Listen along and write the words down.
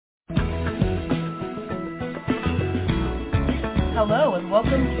Hello and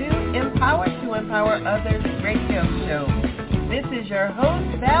welcome to Empower Others radio show. This is your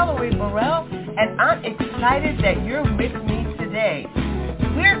host, Valerie Burrell, and I'm excited that you're with me today.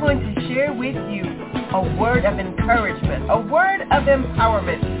 We're going to share with you a word of encouragement, a word of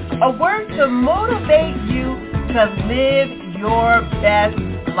empowerment, a word to motivate you to live your best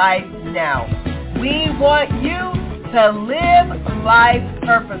life now. We want you to live life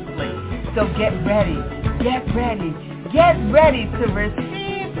purposely. So get ready to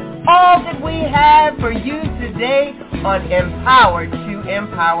receive all that we have for you today on Empowered to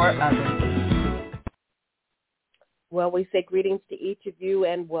Empower Others. Well, we say greetings to each of you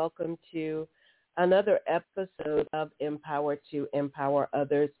and welcome to another episode of Empowered to Empower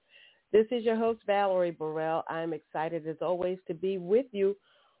Others. This is your host, Valerie Burrell. I'm excited as always to be with you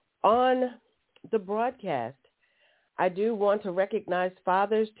on the broadcast. I do want to recognize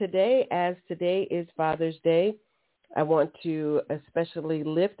fathers today, as today is Father's Day. I want to especially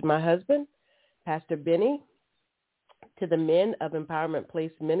lift my husband, Pastor Benny, to the men of Empowerment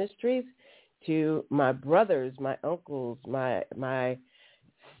Place Ministries, to my brothers, my uncles, my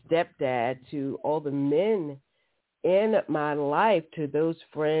stepdad, to all the men in my life, to those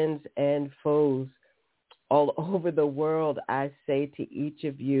friends and foes all over the world. I say to each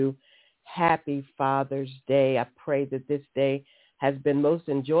of you, Happy Father's Day. I pray that this day has been most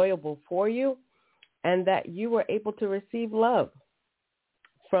enjoyable for you and that you were able to receive love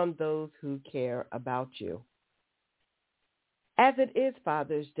from those who care about you. As it is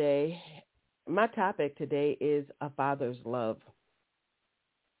Father's Day, my topic today is a father's love.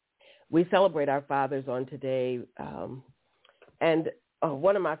 We celebrate our fathers on today, and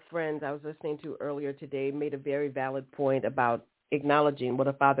one of my friends I was listening to earlier today made a very valid point about acknowledging what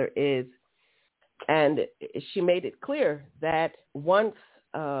a father is. And she made it clear that once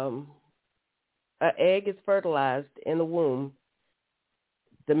an egg is fertilized in the womb,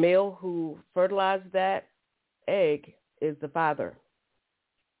 the male who fertilized that egg is the father.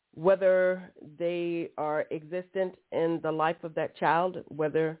 Whether they are existent in the life of that child,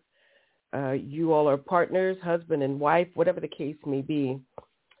 whether you all are partners, husband and wife, whatever the case may be,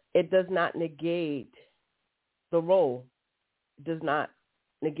 it does not negate the role, does not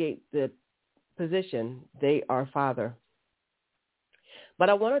negate the position. They are father.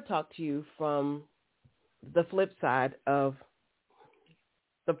 But I want to talk to you from the flip side of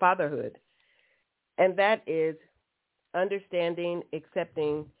the fatherhood, and that is understanding,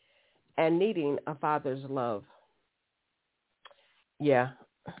 accepting, and needing a father's love. Yeah,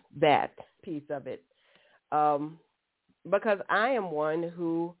 that piece of it. Because I am one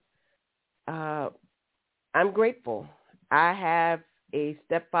who, I'm grateful. I have a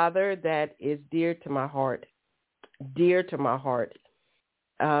stepfather that is dear to my heart,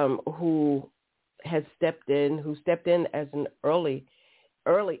 who has stepped in as an early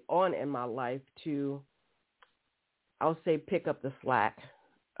on in my life to, I'll say, pick up the slack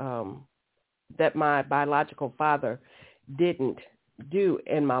that my biological father didn't do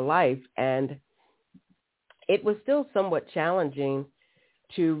in my life. And it was still somewhat challenging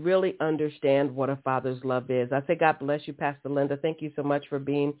to really understand what a father's love is. I say God bless you, Pastor Linda. Thank you so much for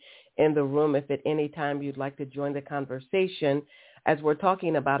being in the room. If at any time you'd like to join the conversation as we're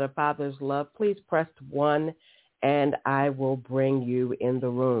talking about a father's love, please press 1 and I will bring you in the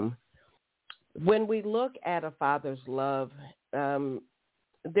room. When we look at a father's love,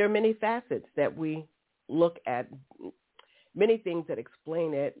 there are many facets that we look at, many things that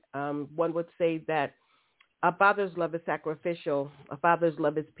explain it. One would say that a father's love is sacrificial. A father's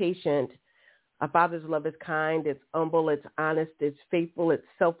love is patient. A father's love is kind. It's humble. It's honest. It's faithful. It's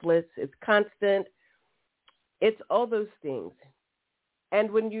selfless. It's constant. It's all those things. And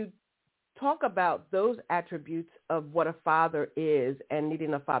when you talk about those attributes of what a father is and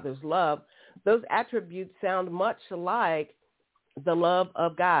needing a father's love, those attributes sound much like the love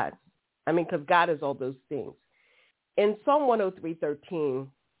of God. I mean, because God is all those things. In Psalm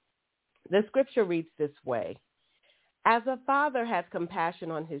 103:13, the scripture reads this way: As a father has compassion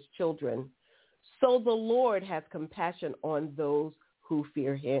on his children, so the Lord has compassion on those who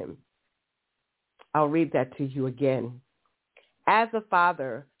fear him. I'll read that to you again. As a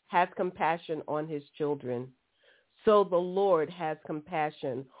father has compassion on his children, so the Lord has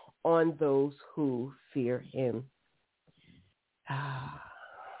compassion on those who fear him.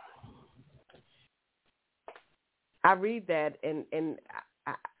 I read that and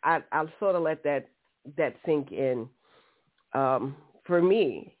I'll sort of let that sink in for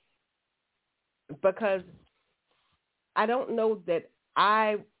me, because I don't know that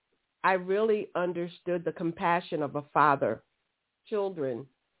I really understood the compassion of a father, children,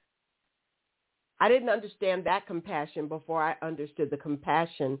 I didn't understand that compassion before I understood the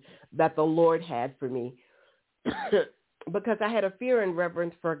compassion that the Lord had for me because I had a fear and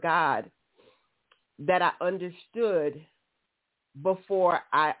reverence for God that I understood before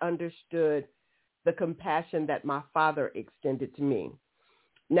I understood the compassion that my Father extended to me.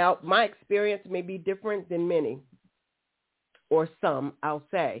 Now, my experience may be different than many, or some, I'll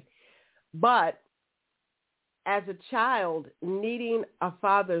say. But as a child, needing a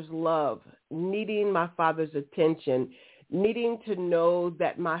father's love, needing my father's attention, needing to know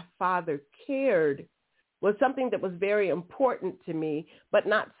that my father cared was something that was very important to me, but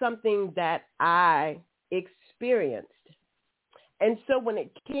not something that I experienced. And so when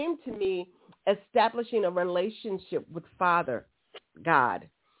it came to me establishing a relationship with Father God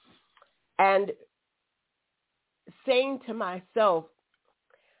and saying to myself,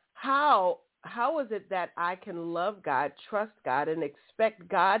 how is it that I can love God, trust God, and expect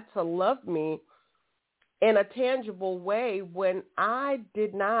God to love me in a tangible way when I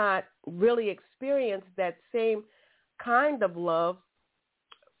did not really experience that same kind of love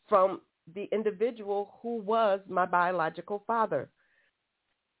from the individual who was my biological father?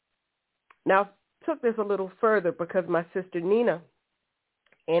 Now, I took this a little further because my sister Nina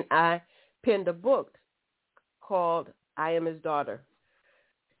and I penned a book called I Am His Daughter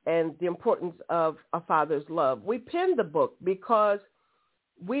and the Importance of a Father's Love. We penned the book because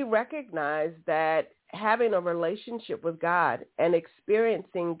we recognize that having a relationship with God and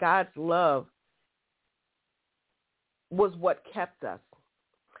experiencing God's love was what kept us.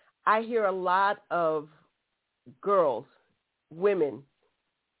 I hear a lot of girls, women,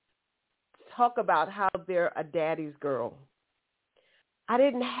 talk about how they're a daddy's girl. I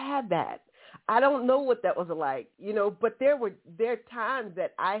didn't have that. I don't know what that was like, but there are times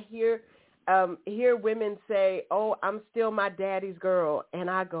that I hear women say, "Oh, I'm still my daddy's girl." And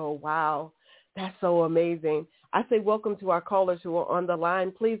I go, "Wow, that's so amazing." I say, welcome to our callers who are on the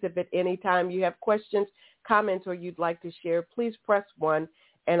line. Please, if at any time you have questions, comments, or you'd like to share, please press 1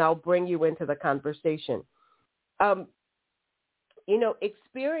 and I'll bring you into the conversation.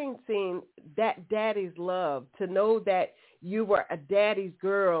 Experiencing that daddy's love, to know that you were a daddy's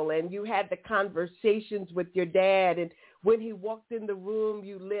girl and you had the conversations with your dad, and when he walked in the room,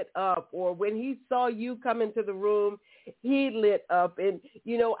 you lit up, or when he saw you come into the room, he lit up. And,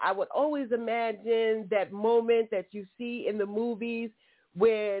 I would always imagine that moment that you see in the movies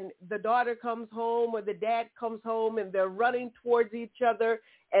when the daughter comes home or the dad comes home and they're running towards each other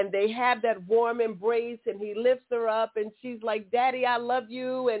and they have that warm embrace and he lifts her up and she's like, "Daddy, I love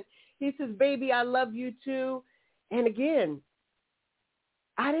you." And he says, "Baby, I love you too." And again,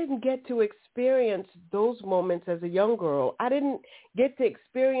 I didn't get to experience those moments as a young girl. I didn't get to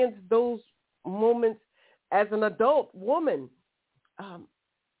experience those moments as an adult woman,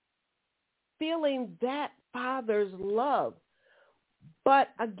 feeling that father's love. But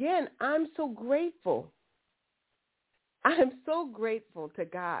again, I'm so grateful. I am so grateful to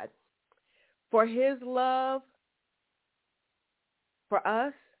God for his love for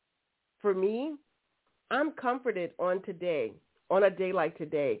us, for me. I'm comforted on a day like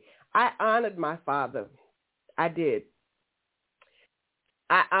today. I honored my father. I did.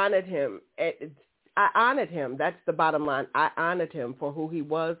 I honored him. That's the bottom line. I honored him for who he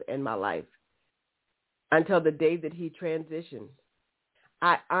was in my life until the day that he transitioned.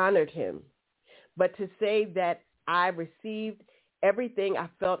 I honored him. But to say that I received everything I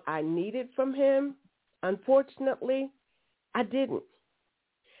felt I needed from him, unfortunately, I didn't.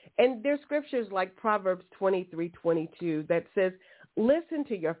 And there's scriptures like Proverbs 23:22 that says, "Listen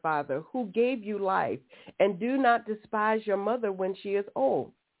to your father who gave you life, and do not despise your mother when she is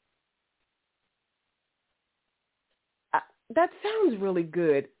old." That sounds really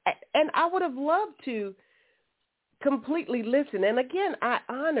good. And I would have loved to completely listen. And again, I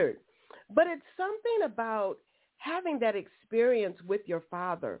honored. But it's something about having that experience with your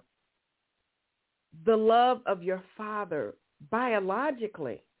father, the love of your father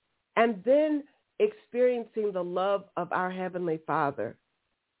biologically, and then experiencing the love of our Heavenly Father.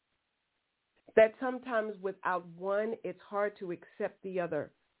 That sometimes without one, it's hard to accept the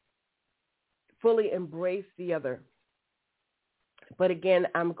other, fully embrace the other. But again,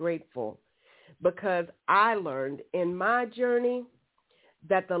 I'm grateful because I learned in my journey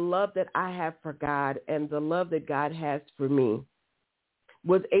that the love that I have for God and the love that God has for me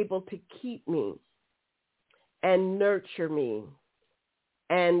was able to keep me and nurture me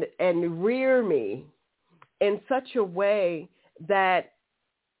and rear me in such a way that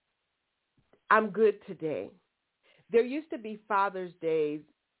I'm good today. There used to be Father's Days.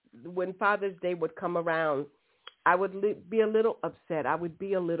 When Father's Day would come around, I would be a little upset. I would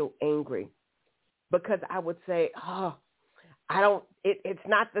be a little angry because I would say, oh, it's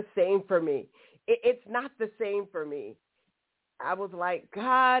not the same for me. It's not the same for me. I was like,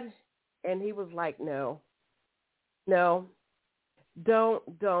 God, and he was like, no, don't.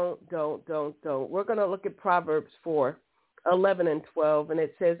 We're going to look at Proverbs 4:11 and 12, and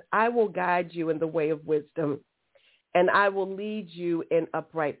it says, I will guide you in the way of wisdom, and I will lead you in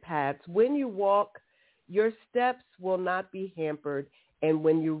upright paths. When you walk, your steps will not be hampered, and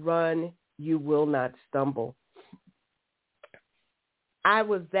when you run, you will not stumble. I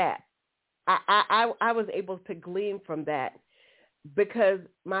was that. I was able to glean from that because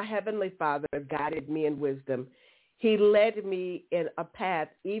my Heavenly Father guided me in wisdom. He led me in a path,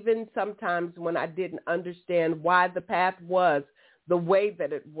 even sometimes when I didn't understand why the path was the way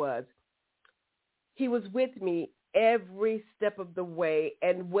that it was. He was with me every step of the way.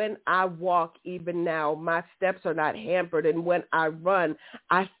 And when I walk, even now, my steps are not hampered. And when I run,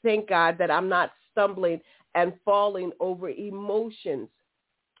 I thank God that I'm not stumbling and falling over emotions,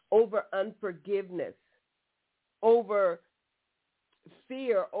 over unforgiveness, over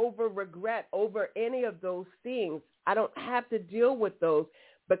fear, over regret, over any of those things. I don't have to deal with those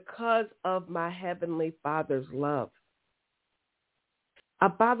because of my Heavenly Father's love.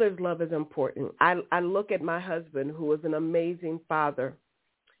 A father's love is important. I look at my husband, who is an amazing father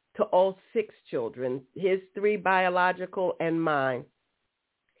to all 6 children, his 3 biological and mine,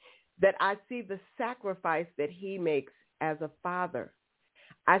 that I see the sacrifice that he makes as a father.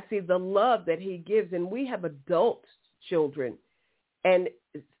 I see the love that he gives, and we have adult children and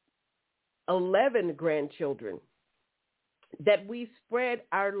 11 grandchildren that we spread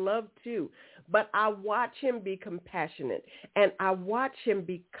our love to. But I watch him be compassionate, and I watch him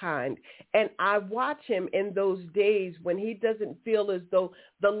be kind, and I watch him in those days when he doesn't feel as though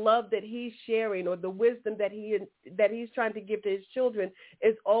the love that he's sharing or the wisdom that he's trying to give to his children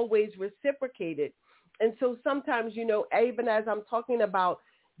is always reciprocated. And so sometimes, even as I'm talking about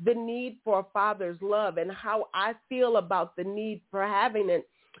the need for a father's love and how I feel about the need for having it,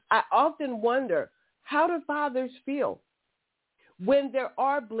 I often wonder, how do fathers feel when there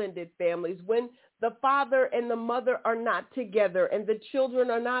are blended families, when the father and the mother are not together and the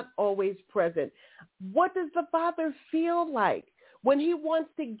children are not always present? What does the father feel like when he wants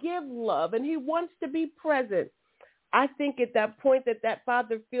to give love and he wants to be present? I think at that point that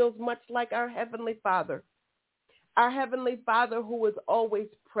father feels much like our Heavenly Father. Our Heavenly Father, who is always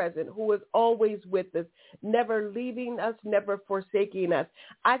present, who is always with us, never leaving us, never forsaking us.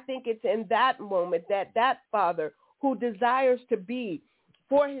 I think it's in that moment that Father who desires to be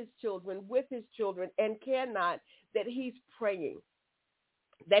for his children, with his children, and cannot, that he's praying,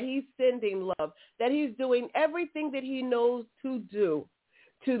 that he's sending love, that he's doing everything that he knows to do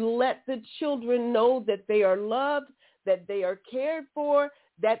to let the children know that they are loved, that they are cared for,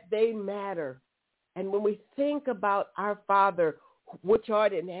 that they matter. And when we think about our Father, which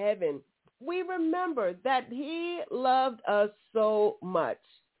art in heaven, we remember that he loved us so much.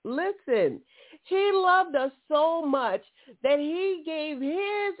 Listen, he loved us so much that he gave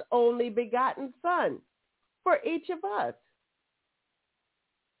his only begotten Son for each of us.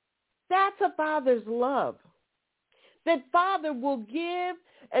 That's a father's love. That Father will give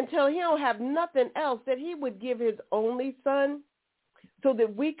until he don't have nothing else, that he would give his only Son so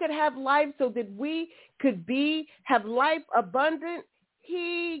that we could have life, so that we could have life abundant.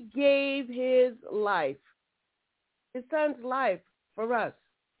 He gave his life, his Son's life for us.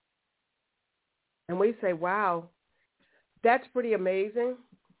 And we say, wow, that's pretty amazing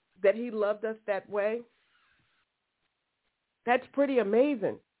that he loved us that way. That's pretty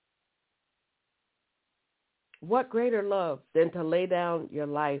amazing. What greater love than to lay down your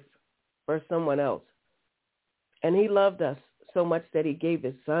life for someone else? And he loved us so much that he gave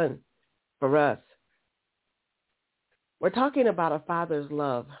his Son for us. We're talking about a father's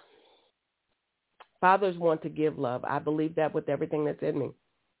love. Fathers want to give love. I believe that with everything that's in me.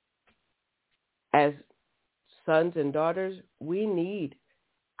 As sons and daughters, we need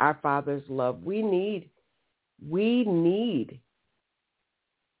our Father's love. We need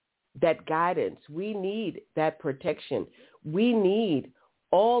that guidance. We need that protection. We need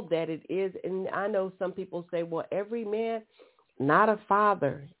all that it is. And I know some people say, well, every man, not a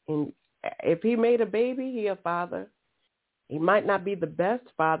father. And if he made a baby, he a father. He might not be the best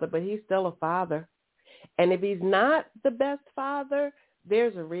father, but he's still a father. And if he's not the best father,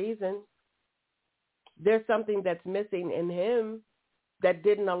 there's a reason. There's something that's missing in him that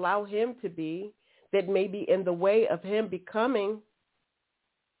didn't allow him to be, that may be in the way of him becoming.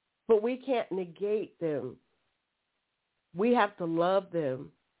 But we can't negate them. We have to love them.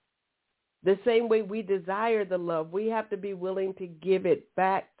 The same way we desire the love, we have to be willing to give it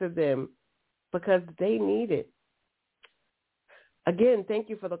back to them. because they need it. Again, thank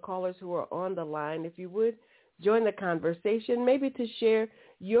you for the callers who are on the line. If you would join the conversation, maybe to share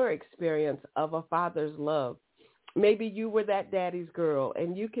your experience of a father's love. Maybe you were that daddy's girl,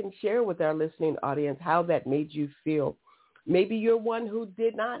 and you can share with our listening audience how that made you feel. Maybe you're one who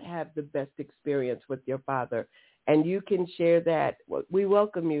did not have the best experience with your father, and you can share that. We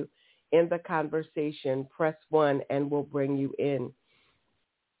welcome you in the conversation. Press 1, and we'll bring you in.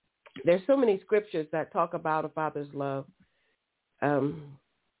 There's so many scriptures that talk about a father's love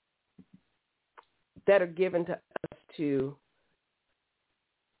that are given to us to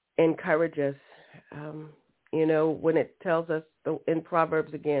encourage us. When it tells us in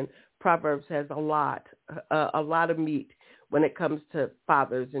Proverbs, again, Proverbs has a lot of meat when it comes to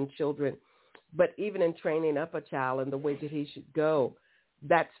fathers and children. But even in training up a child in the way that he should go,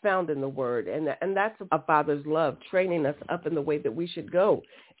 that's found in the word. And that's a father's love, training us up in the way that we should go.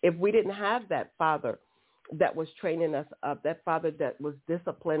 If we didn't have that father that was training us up, that father that was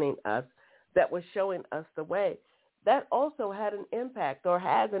disciplining us, that was showing us the way, that also had an impact or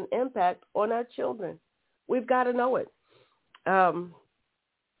has an impact on our children. We've got to know it.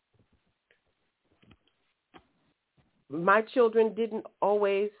 My children didn't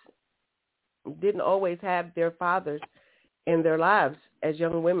always have their fathers in their lives as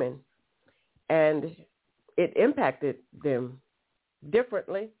young women, and it impacted them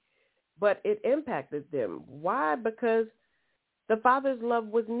differently, but it impacted them. Why? Because the father's love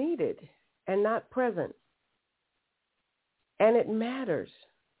was needed and not present, and it matters.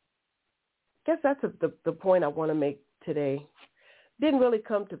 I guess that's the point I want to make today. Didn't really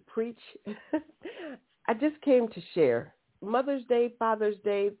come to preach. I just came to share. Mother's Day, Father's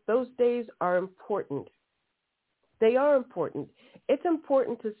Day, those days are important. They are important. It's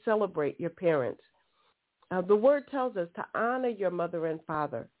important to celebrate your parents. The word tells us to honor your mother and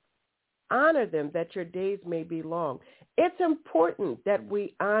father. Honor them that your days may be long. It's important that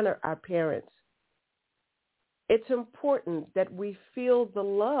we honor our parents. It's important that we feel the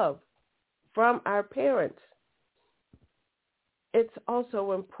love from our parents. It's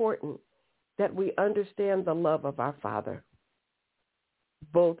also important that we understand the love of our Father,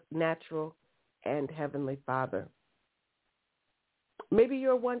 both natural and Heavenly Father. Maybe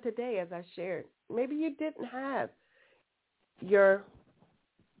you're one today, as I shared. Maybe you didn't have your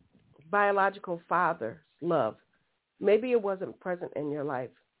biological father's love. Maybe it wasn't present in your life.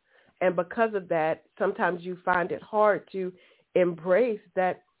 And because of that, sometimes you find it hard to embrace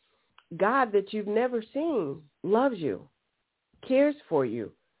that God that you've never seen loves you, cares for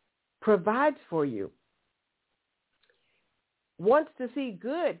you, provides for you, wants to see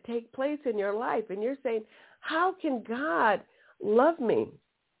good take place in your life. And you're saying, how can God love me?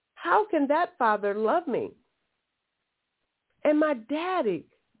 How can that father love me? And my daddy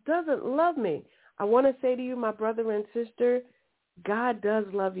doesn't love me. I want to say to you, my brother and sister, God does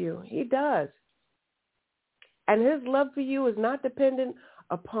love you. He does. And his love for you is not dependent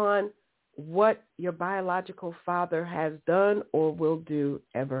upon what your biological father has done or will do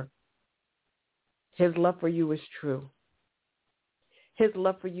ever. His love for you is true. His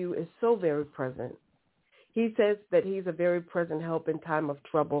love for you is so very present. He says that he's a very present help in time of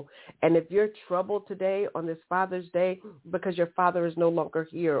trouble. And if you're troubled today on this Father's Day because your father is no longer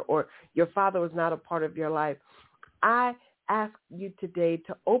here or your father is not a part of your life, I ask you today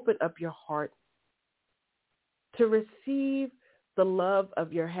to open up your heart to receive the love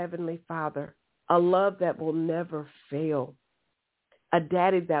of your Heavenly Father, a love that will never fail, a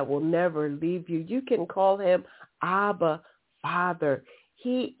daddy that will never leave you. You can call him Abba, Father.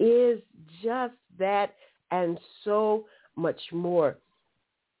 He is just that and so much more.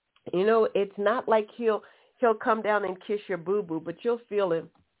 You know, it's not like he'll come down and kiss your boo-boo, but you'll feel him.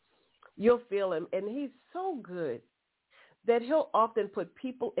 You'll feel him. And he's so good that he'll often put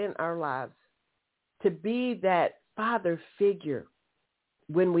people in our lives to be that father figure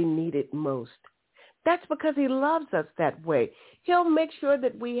when we need it most. That's because he loves us that way. He'll make sure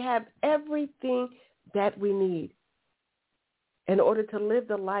that we have everything that we need in order to live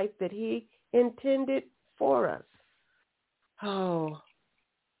the life that he intended for us. Oh,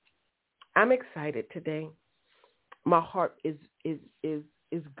 I'm excited today. My heart is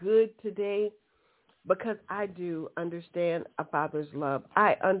good today because I do understand a father's love.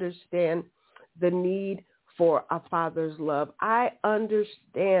 I understand the need for a father's love. I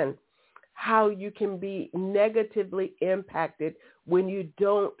understand how you can be negatively impacted when you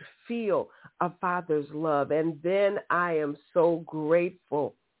don't feel a father's love. And then I am so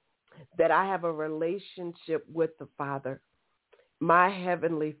grateful that I have a relationship with the Father, my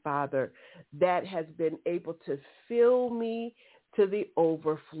Heavenly Father, that has been able to fill me, to the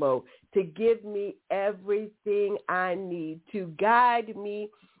overflow, to give me everything I need, to guide me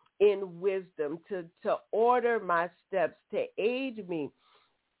in wisdom, to order my steps, to aid me,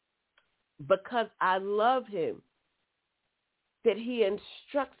 because I love him, that he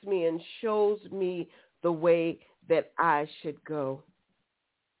instructs me and shows me the way that I should go.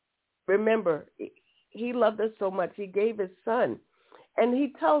 Remember, he loved us so much, he gave his son. And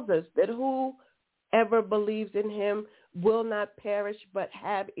he tells us that whoever believes in him will not perish but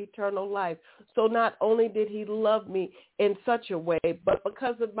have eternal life. So not only did he love me in such a way, but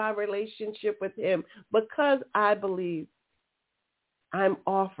because of my relationship with him, because I believe, I'm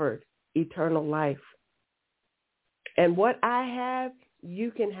offered eternal life. And what I have,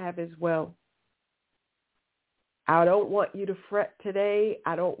 you can have as well. I don't want you to fret today.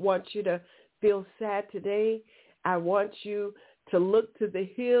 I don't want you to feel sad today. I want you to look to the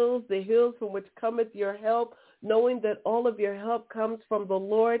hills from which cometh your help, knowing that all of your help comes from the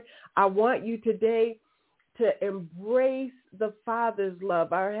Lord. I want you today to embrace the Father's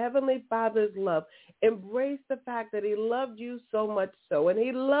love, our Heavenly Father's love. Embrace the fact that he loved you so much so, and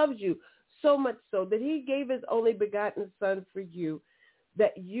he loves you so much so that he gave his only begotten Son for you,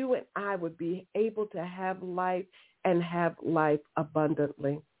 that you and I would be able to have life and have life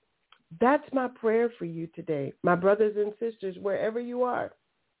abundantly. That's my prayer for you today, my brothers and sisters, wherever you are.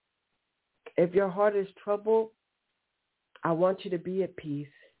 If your heart is troubled, I want you to be at peace,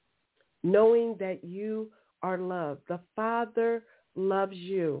 knowing that you are loved. The Father loves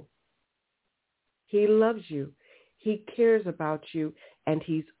you. He loves you. He cares about you, and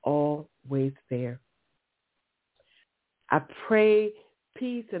he's always there. I pray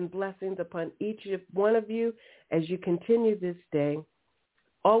peace and blessings upon each one of you as you continue this day.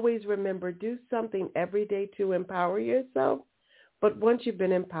 Always remember, do something every day to empower yourself. But once you've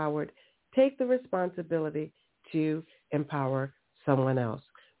been empowered, take the responsibility to empower someone else.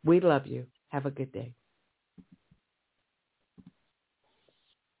 We love you. Have a good day.